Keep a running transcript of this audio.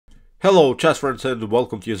Hello chess friends and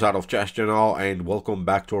welcome to your Out of Chess channel and welcome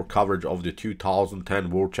back to our coverage of the 2010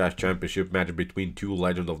 World Chess Championship match between two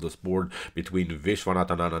legends of the sport, between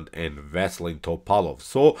Viswanathan Anand and Veselin Topalov.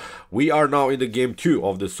 So we are now in the game 2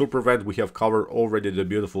 of the super event. We have covered already the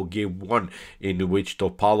beautiful game 1 in which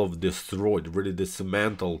Topalov destroyed, really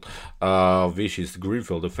dismantled Vishy's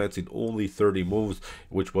greenfield defense in only 30 moves,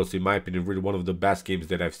 which was in my opinion really one of the best games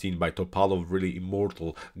that I've seen by Topalov. Really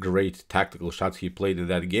immortal, great tactical shots he played in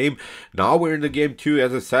that game. Now we're in the game 2.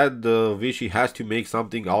 As I said, Vishy has to make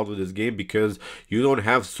something out of this game because you don't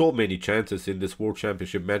have so many chances in this World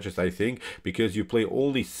Championship matches, I think, because you play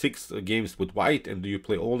only 6 games with white and you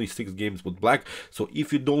play only 6 games with black. So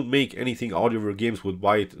if you don't make anything out of your games with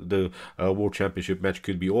white, the World Championship match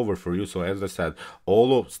could be over for you. So as I said,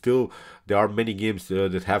 although still there are many games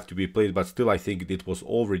that have to be played, but still I think it was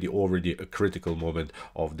already a critical moment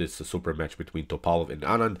of this super match between Topalov and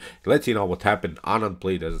Anand. Let's see now what happened. Anand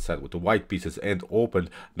played, as I said, with the white pieces and opened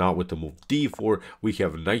now with the move d4. We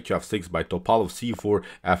have knight to f6 by Topalov, c4.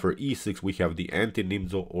 After e6 we have the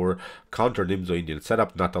anti-Nimzo or counter Nimzo Indian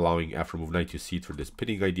setup, not allowing after move knight to c3 this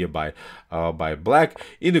pinning idea by black.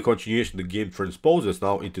 In the continuation, the game transposes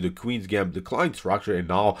now into the queen's gambit decline structure, and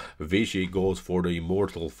now Vishy goes for the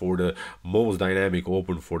immortal, for the most dynamic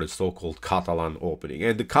open, for the so-called Catalan opening.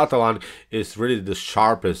 And the Catalan is really the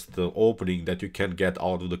sharpest opening that you can get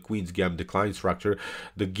out of the queen's gambit decline structure.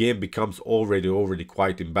 The game becomes already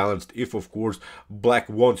quite imbalanced if of course black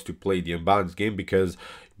wants to play the imbalanced game, because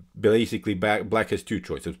basically black has two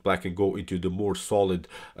choices. Black can go into the more solid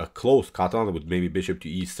close Catalan with maybe bishop to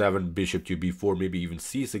e7, bishop to b4, maybe even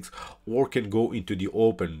c6, or can go into the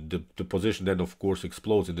open. The position then of course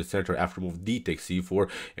explodes in the center after move d takes c4,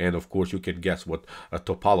 and of course you can guess what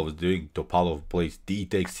Topalov is doing. Topalov plays d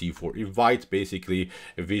takes c4, invites basically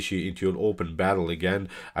Vishy into an open battle again.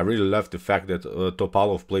 I really love the fact that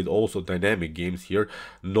Topalov played also dynamic games here.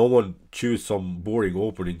 No one choose some boring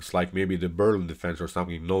openings like maybe the Berlin defense or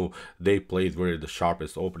something. No, they played really the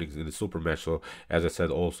sharpest openings in the super match. So as I said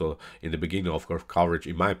also in the beginning of our coverage,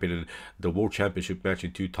 in my opinion, the World Championship match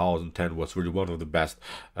in 2010 was really one of the best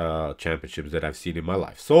championships that I've seen in my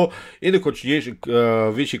life. So in the continuation,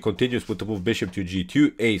 Vishy continues with the move bishop to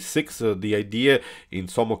g2, a6. The idea in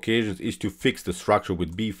some occasions is to fix the structure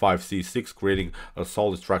with b5, c6, creating a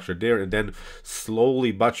solid structure there, and then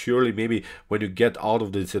slowly but surely, maybe when you get out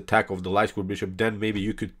of this attack of the light square bishop, then maybe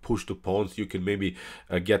you could push the pawns. You can maybe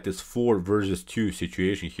get this 4 versus 2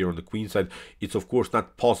 situation here on the queen side. It's of course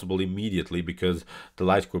not possible immediately because the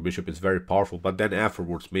light square bishop is very powerful, but then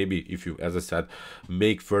afterwards, maybe if you, as I said,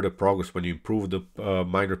 make further progress when you improve the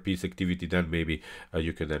minor piece activity, then maybe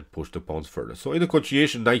you can then push the pawns further. So in the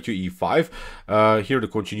continuation, knight to e5. Here the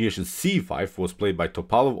continuation c5 was played by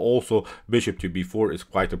Topalov. Also bishop to b4 is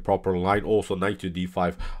quite a proper line. Also knight to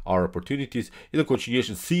d5 are opportunities. In the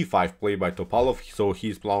continuation, c5 played by Topalov, so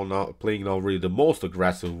he's playing now really the most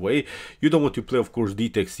aggressive way. You don't want to play of course d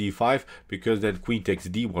takes c5, because then queen takes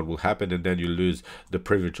d1 will happen, and then you lose the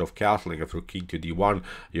privilege of castling. After king to d1,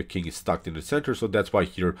 your king is stuck in the center. So that's why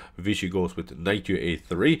here Vishy goes with knight to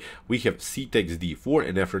a3. We have c takes d4,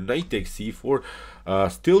 and after knight takes c4,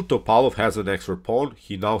 still Topalov has an extra pawn.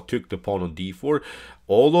 He now took the pawn on d4,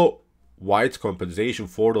 although white's compensation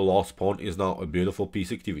for the lost pawn is now a beautiful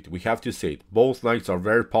piece activity. We have to say it. Both knights are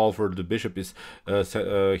very powerful. The bishop is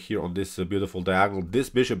here on this beautiful diagonal.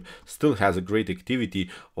 This bishop still has a great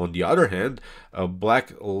activity. On the other hand,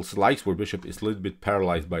 black's light square bishop is a little bit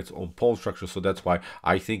paralyzed by its own pawn structure. So that's why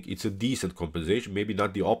I think it's a decent compensation. Maybe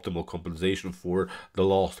not the optimal compensation for the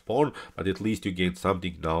lost pawn, but at least you gain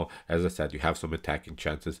something now. As I said, you have some attacking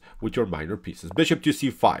chances with your minor pieces. Bishop to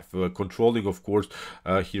c5, controlling of course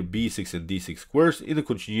here b6 and d6 squares. In the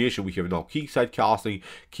continuation, we have now kingside castling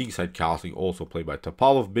also played by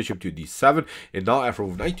Topalov, bishop to d7, and now after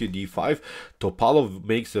knight to d5, Topalov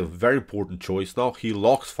makes a very important choice. Now he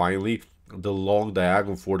locks finally the long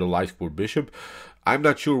diagonal for the light square bishop. I'm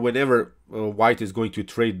not sure whenever white is going to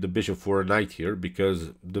trade the bishop for a knight here,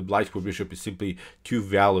 because the light square bishop is simply too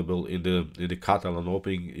valuable in the Catalan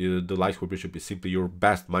opening. The light square bishop is simply your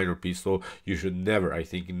best minor piece, so you should never, I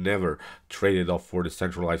think, never trade it off for the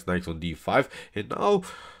centralized knight on d5. And now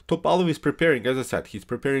Topalov is preparing, as I said, he's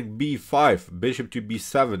preparing b5, bishop to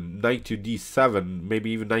b7, knight to d7,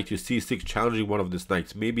 maybe even knight to c6, challenging one of these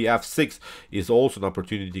knights. Maybe f6 is also an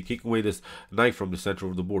opportunity, kicking away this knight from the center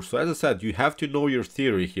of the board. So as I said, you have to know your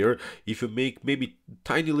theory here. If you make maybe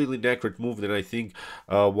tiny little inaccurate move, then I think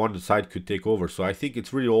one side could take over. So I think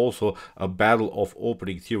it's really also a battle of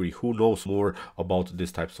opening theory. Who knows more about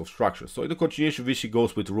these types of structures? So in the continuation, Vishy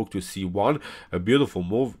goes with rook to c1, a beautiful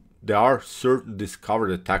move. there are certain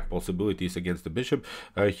discovered attack possibilities against the bishop.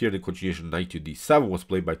 Here the continuation knight to d7 was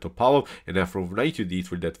played by Topalov, and then from knight to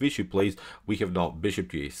d3 that Vichy plays, we have now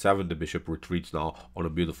bishop to a7. The bishop retreats now on a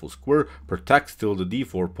beautiful square, protects still the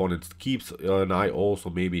d4 pawn, and keeps an eye also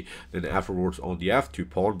maybe then afterwards on the f2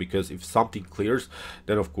 pawn, because if something clears,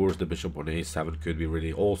 then of course the bishop on a7 could be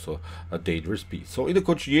really also a dangerous piece. So in the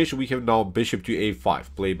continuation we have now bishop to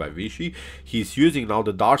a5 played by Vichy. He's using now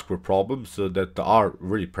the dark square problems that are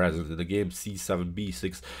really present in the game. c7,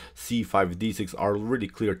 b6, c5, d6 are really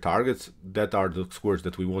clear targets. That are the squares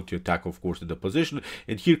that we want to attack, of course, in the position.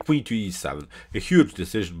 And here queen to e7, a huge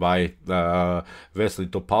decision by Veselin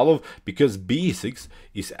Topalov, because b6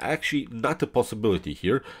 is actually not a possibility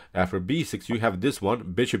here. After b6 you have this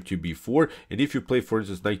one, bishop to b4, and if you play for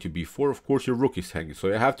instance knight to b4, of course your rook is hanging, so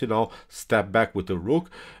you have to now step back with the rook.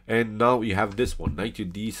 And now you have this one, knight to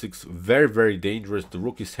d6, very, very dangerous. The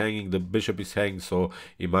rook is hanging, the bishop is hanging, so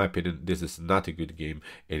in my opinion this is not a good game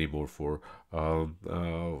anymore for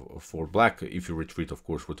black. If you retreat, of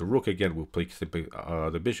course, with the rook again, we'll play simply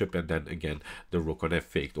the bishop, and then again the rook on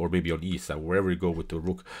f8, or maybe on e7, wherever you go with the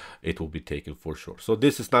rook, it will be taken for sure. So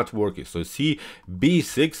this is not working. So see,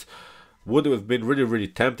 b6 would have been really, really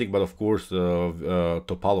tempting, but of course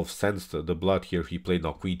Topalov sensed the blood here. He played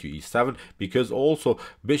now queen to e7, because also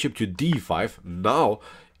bishop to d5 now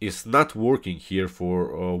is not working here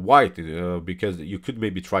for white, because you could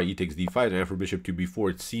maybe try e takes d5, and after bishop to b4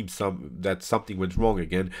 it seems that something went wrong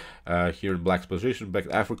again here in black's position.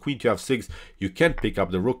 But after queen to f6 you can pick up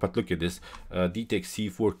the rook, but look at this, d takes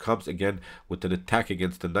c4 comes again with an attack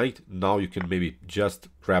against the knight. Now you can maybe just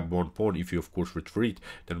grab one pawn. If you of course retreat,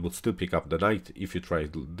 then we'll still pick up the knight. If you try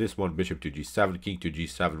this one, bishop to g7, king to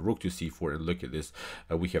g7, rook to c4, and look at this,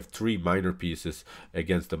 we have three minor pieces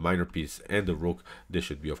against the minor piece and the rook. This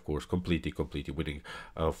should be of course completely winning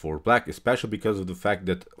for black, especially because of the fact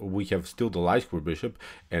that we have still the light square bishop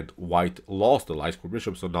and white lost the light square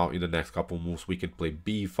bishop. So now in the next couple moves we can play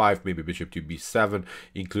b5, maybe bishop to b7,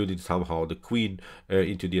 including somehow the queen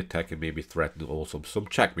into the attack, and maybe threaten also some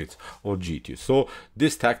checkmates on g2. So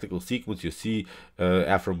this tactical sequence you see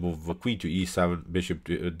after move queen to e7, bishop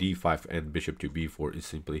to d5, and bishop to b4 is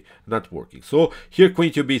simply not working. So here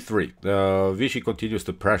queen to b3, Vichy continues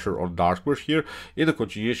the pressure on dark squares here. In the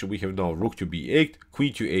continuation we have now rook to b8,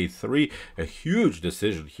 queen to a3, a huge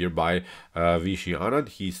decision here by Vichy Anand.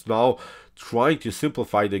 He's now trying to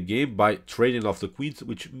simplify the game by trading off the queens,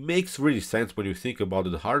 which makes really sense when you think about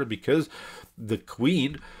it harder, because the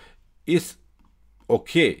queen is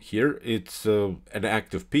okay here. It's an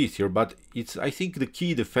active piece here, but it's, I think, the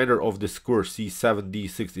key defender of the square c7,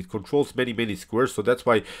 d6. It controls many squares, so that's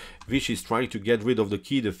why Vichy is trying to get rid of the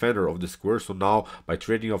key defender of the square. So now by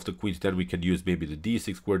trading off the queens, then we can use maybe the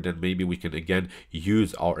d6 square, then maybe we can again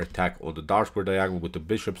use our attack on the dark square diagonal with the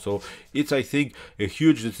bishop. So it's, I think, a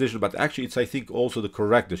huge decision, but actually it's, I think, also the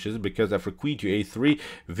correct decision, because after queen to a3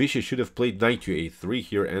 Vichy should have played knight to a3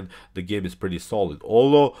 here, and the game is pretty solid.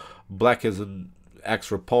 Although black has an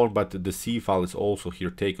extra pawn, but the c file is also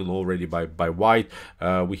here taken already by white.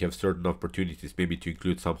 We have certain opportunities maybe to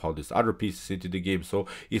include somehow these other pieces into the game, so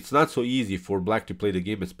it's not so easy for black to play the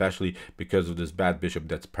game, especially because of this bad bishop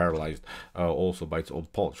that's paralyzed also by its own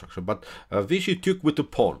pawn structure. But Vichy took with the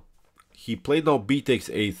pawn. He played now b takes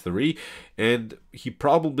a3, and he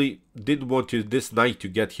probably didn't want this knight to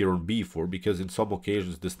get here on b4, because in some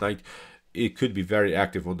occasions this knight, it could be very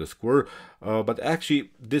active on the square, but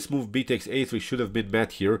actually this move b takes a3 should have been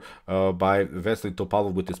met here by Veselin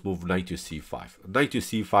Topalov with this move knight to c5. Knight to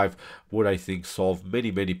c5 would, I think, solve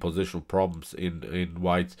many positional problems in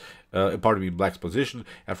white's, pardon me, in black's position.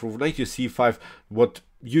 And from knight to c5, what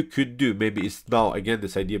you could do maybe is now again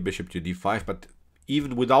this idea bishop to d5, but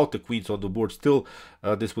even without the queens on the board, still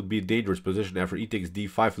this would be a dangerous position. After e takes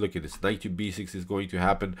d5, look at this, knight to b6 is going to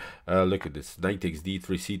happen. Look at this, knight takes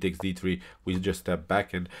d3, c takes d3, we just step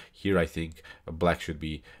back, and here I think black should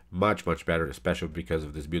be much better, especially because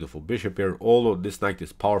of this beautiful bishop here. Although this knight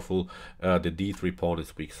is powerful, the d3 pawn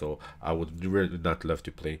is weak, so I would really not love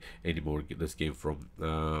to play anymore this game from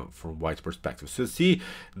white's perspective. So see,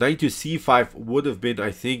 knight to c5 would have been,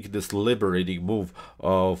 I think, this liberating move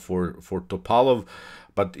for Topalov,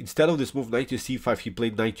 but instead of this move knight to c5, he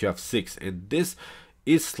played knight to f6, and this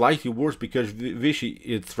is slightly worse because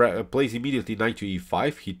Vichy plays immediately knight to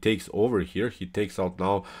e5. He takes over here. He takes out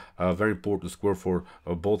now a very important square for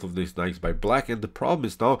both of these knights by black. And the problem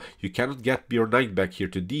is now you cannot get your knight back here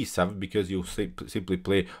to d7 because you simply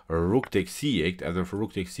play a rook takes c8, and then for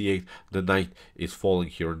rook takes c8 the knight is falling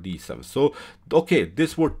here on d7. So okay,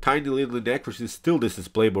 this were tiny little inaccuracies. Still, this is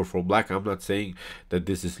playable for black. I'm not saying that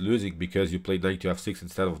this is losing because you play knight to f6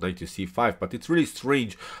 instead of knight to c5, but it's really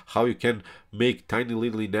strange how you can make tiny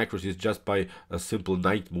little inaccuracies just by a simple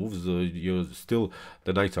knight moves. Still,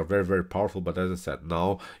 the knights are very powerful, but as I said,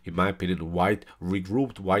 now in my opinion white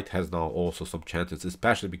regrouped. White has now also some chances,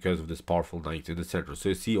 especially because of this powerful knight in the center. So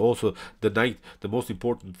you see also the knight, the most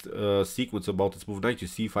important sequence about this move, knight to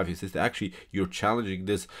c5, is that actually you're challenging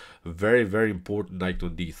this very important knight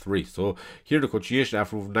on d3. So here the continuation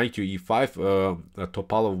after move knight to e5,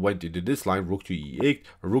 Topalov went into this line, rook to e8,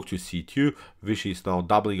 rook to c2. Vichy is now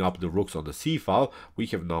doubling up the rooks on the c file. We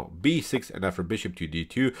have now b6, and after bishop to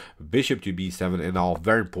d2, bishop to b7, and now a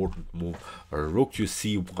very important move, rook to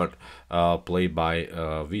c1, played by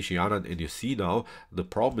Veselin Anand. And you see now the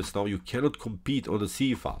problem is now you cannot compete on the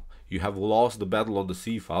c file. You have lost the battle on the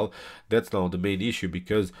c file. That's now the main issue,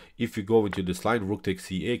 because if you go into this line, rook takes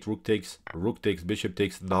c8, rook takes, bishop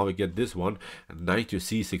takes, now we get this one, and knight to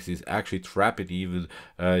c6 is actually trapping even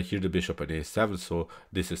here the bishop on a7. So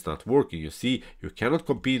this is not working. You see, you cannot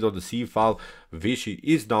compete on the c file. Vichy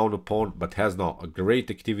is down a pawn, but has now a great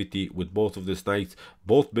activity with both of these knights.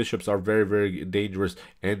 Both bishops are very dangerous,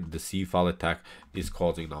 and the c file attack is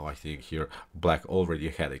causing now, I think here, black already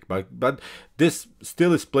a headache. But this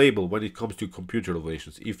still is playable when it comes to computer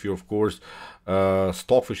relations. If you of course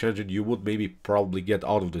Stockfish engine, you would maybe probably get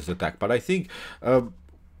out of this attack. But I think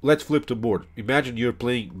let's flip the board. Imagine you're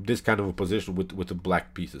playing this kind of a position with the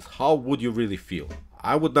black pieces. How would you really feel?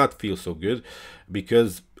 I would not feel so good,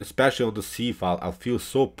 because especially on the c file I feel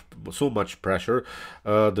so much pressure.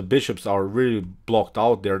 The bishops are really blocked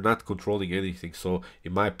out, they're not controlling anything. So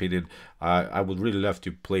in my opinion, I would really love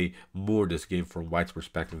to play more this game from white's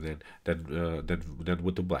perspective than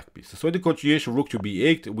with the black pieces. So in the continuation, rook to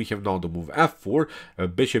b8, we have now the move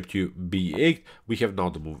f4, bishop to b8, we have now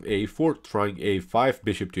the move a4, trying a5,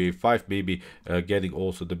 bishop to a5, maybe getting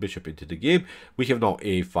also the bishop into the game. We have now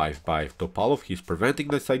a5 by Topalov, he's preventing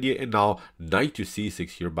this idea, and now knight to c6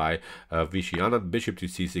 here by Veselin Anand, bishop to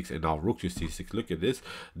c6, and now rook to c6. Look at this,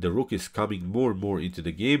 the rook is coming more and more into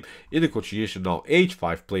the game. In the continuation now,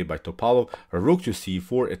 h5 played by Topalov, rook to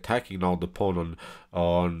c4, attacking now the pawn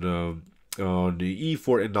on the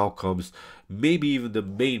e4, and now comes maybe even the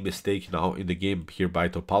main mistake now in the game here by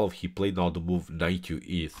Topalov. He played now the move knight to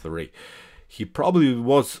e3. He probably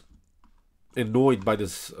was annoyed by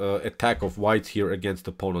this attack of whites here against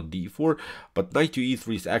the pawn on d4, but knight to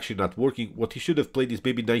e3 is actually not working. What he should have played is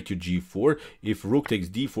maybe knight to g4. If rook takes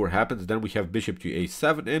d4 happens, then we have bishop to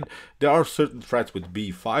a7, and there are certain threats with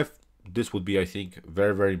b5. This would be, I think,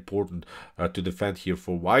 very important to defend here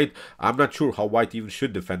for white. I'm not sure how white even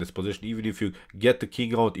should defend this position. Even if you get the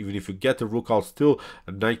king out, even if you get the rook out, still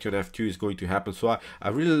a knight on f2 is going to happen. So I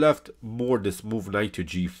really left more this move knight to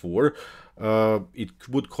g4. It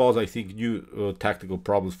would cause, I think, new tactical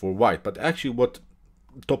problems for white. But actually what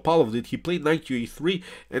Topalov did, he played knight to e3,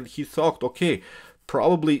 and he thought, okay,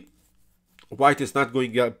 probably white is not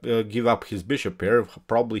going to give up his bishop pair.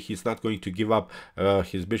 Probably he's not going to give up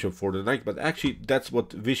his bishop for the knight, but actually that's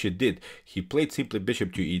what Vichy did. He played simply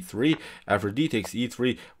bishop to e3. After d takes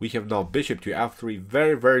e3, we have now bishop to f3.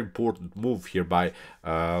 Very important move here by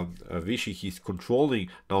Vichy. He's controlling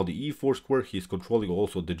now the e4 square, he's controlling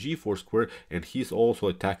also the g4 square, and he's also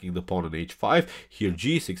attacking the pawn on h5. Here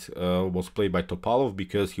g6 was played by Topalov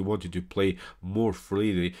because he wanted to play more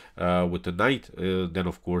freely with the knight. Then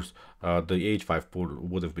of course the h5 pawn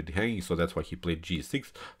would have been hanging, so that's why he played g6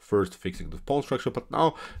 first, fixing the pawn structure. But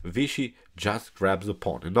now Vichy just grabs the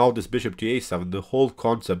pawn, and now this bishop to a7, the whole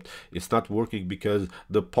concept is not working because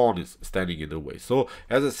the pawn is standing in the way. So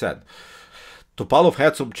as I said, Topalov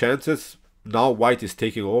had some chances. Now white is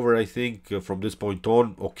taking over, I think, from this point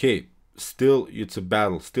on. Okay, still it's a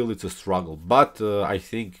battle, still it's a struggle, but I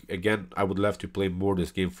think again I would love to play more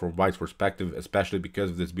this game from white's perspective, especially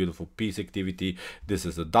because of this beautiful piece activity. This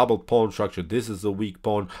is a double pawn structure, this is a weak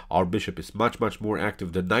pawn, our bishop is much more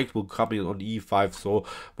active, the knight will come in on e5. So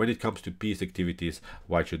when it comes to piece activities,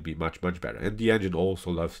 white should be much better, and the engine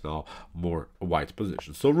also loves now more white's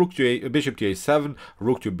position. So rook to bishop to a7,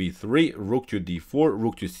 rook to b3, rook to d4,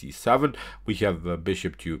 rook to c7, we have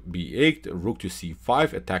bishop to b8, rook to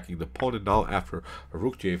c5, attacking the pawn pawn, and now after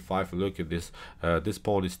rook to a5, look at this, this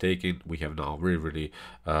pawn is taken. We have now really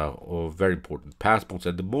very important pass pawns,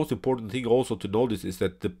 and the most important thing also to notice is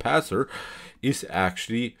that the passer is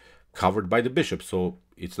actually covered by the bishop, so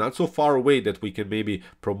it's not so far away that we can maybe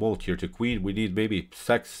promote here to queen. We need maybe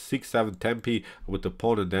 6, 7, 10p with the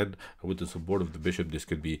pawn, and then with the support of the bishop, this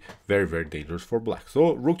could be very, very dangerous for black.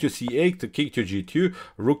 So rook to c8, the king to g2,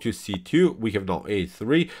 rook to c2. We have now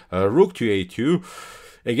a3, rook to a2.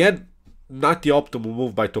 Again, not the optimal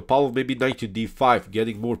move by Topalov. Maybe knight to d5,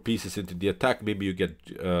 getting more pieces into the attack. Maybe you get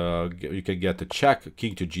you can get a check,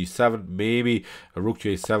 king to g7, maybe a rook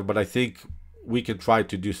to a7. But I think we can try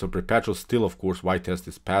to do some perpetual. Still, of course, white has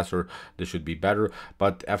this passer. This should be better.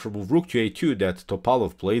 But after move rook to a2 that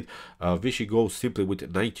Topalov played, Vishy goes simply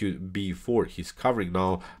with knight to b4. He's covering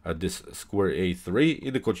now this square a3.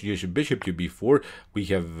 In the continuation, bishop to b4. We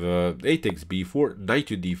have a takes b4, knight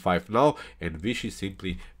to d5 now, and Vishy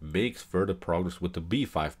simply makes further progress with the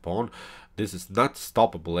b5 pawn. This is not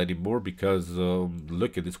stoppable anymore because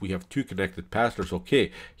look at this, we have two connected passers. Okay,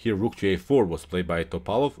 here rook to a4 was played by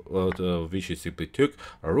Topalov. Vishy simply took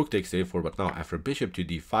rook takes a4, but now after bishop to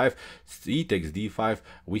d5, c takes d5,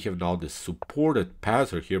 we have now this supported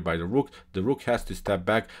passer here by the rook. The rook has to step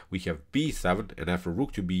back. We have b7, and after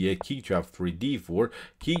rook to b8, king to f3, d4,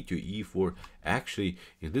 king to e4. Actually,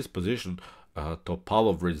 in this position,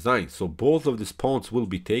 Topalov resigns, so both of these pawns will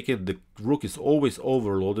be taken. The rook is always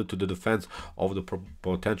overloaded to the defense of the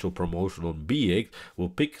potential promotion on b8. We'll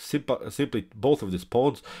pick simply both of these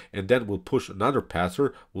pawns, and then we'll push another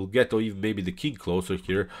passer. We'll get to even maybe the king closer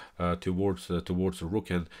here towards the rook,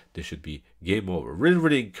 and this should be game over. Really,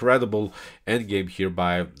 really incredible endgame here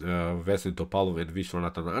by Veselin Topalov and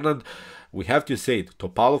Viswanathan Anand. We have to say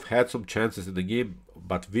Topalov had some chances in the game,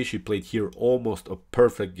 but Vishy played here almost a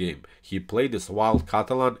perfect game. He played this wild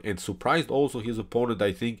Catalan and surprised also his opponent,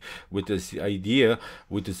 I think, with this idea,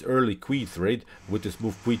 with this early queen threat, with this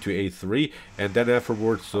move queen to a3, and then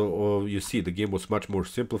afterwards, you see, the game was much more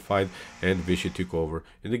simplified, and Vishy took over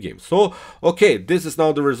in the game. So, okay, this is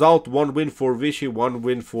now the result: one win for Vishy, one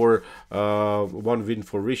win for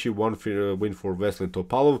Vishy, one win for Veselin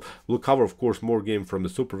Topalov. We'll cover, of course, more game from the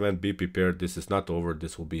Super Event. Be prepared. This is not over.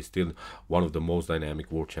 This will be still one of the most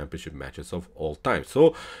dynamic World Championship matches of all time.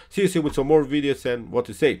 So see you soon with some more videos, and what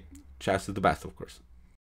to say, chess is the best, of course.